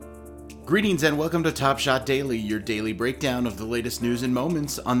Greetings and welcome to Top Shot Daily, your daily breakdown of the latest news and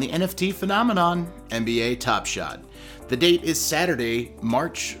moments on the NFT phenomenon, NBA Top Shot. The date is Saturday,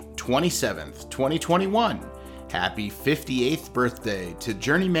 March 27th, 2021. Happy 58th birthday to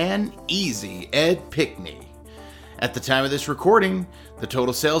journeyman Easy Ed Pinkney. At the time of this recording, the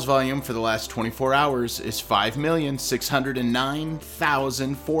total sales volume for the last 24 hours is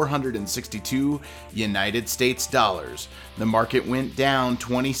 5,609,462 United States dollars. The market went down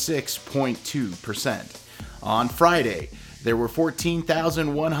 26.2%. On Friday, there were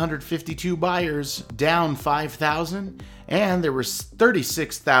 14,152 buyers, down 5,000, and there were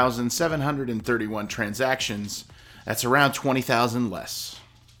 36,731 transactions. That's around 20,000 less.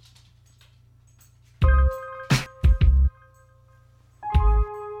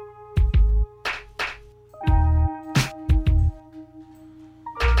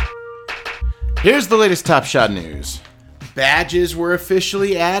 Here's the latest Top Shot news. Badges were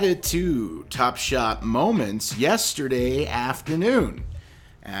officially added to Top Shot Moments yesterday afternoon.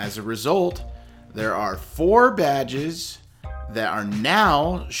 As a result, there are 4 badges that are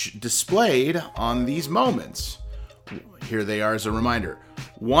now displayed on these moments. Here they are as a reminder.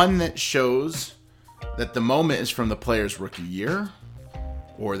 One that shows that the moment is from the player's rookie year,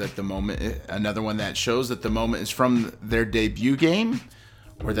 or that the moment, another one that shows that the moment is from their debut game,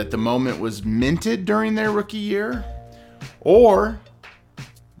 or that the moment was minted during their rookie year, or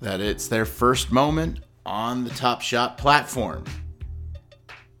that it's their first moment on the Top Shot platform.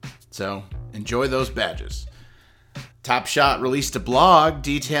 So enjoy those badges. Top Shot released a blog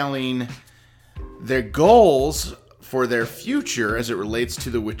detailing their goals for their future as it relates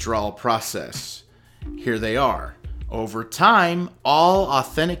to the withdrawal process. Here they are. Over time, all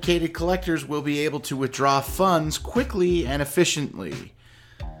authenticated collectors will be able to withdraw funds quickly and efficiently.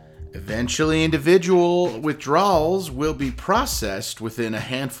 Eventually, individual withdrawals will be processed within a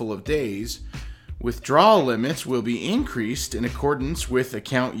handful of days. Withdrawal limits will be increased in accordance with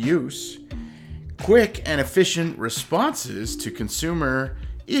account use. Quick and efficient responses to consumer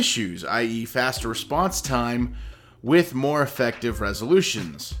issues, i.e. faster response time with more effective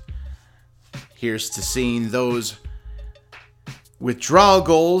resolutions. Here's to seeing those withdrawal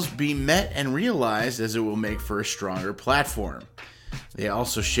goals be met and realized, as it will make for a stronger platform. They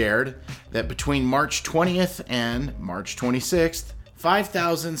also shared that between March 20th and March 26th,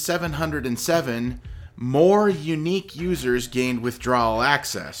 5,707 more unique users gained withdrawal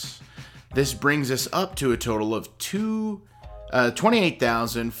access. This brings us up to a total of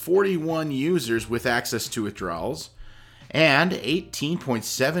 28,041 users with access to withdrawals, and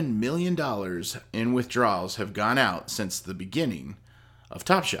 $18.7 million in withdrawals have gone out since the beginning of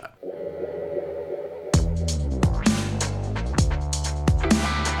Top Shot.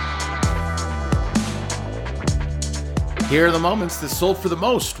 Here are the moments that sold for the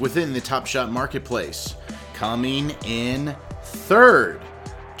most within the Top Shot marketplace. Coming in third,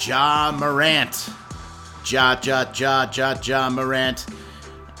 Ja Morant. Ja Morant.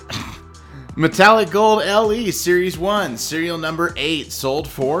 Metallic Gold LE Series 1, serial number 8, sold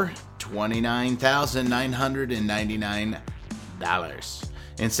for $29,999.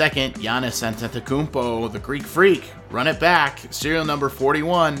 In second, Giannis Antetokounmpo, the Greek Freak, Run It Back, serial number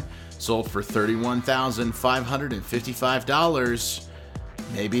 41, sold for $31,555.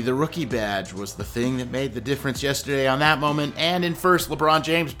 Maybe the rookie badge was the thing that made the difference yesterday on that moment. And in first, LeBron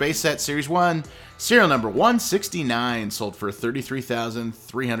James base set Series 1, serial number 169, sold for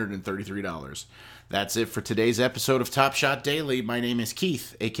 $33,333. That's it for today's episode of Top Shot Daily. My name is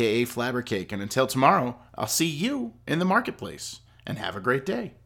Keith, aka Flabbercake, and until tomorrow, I'll see you in the marketplace. And have a great day.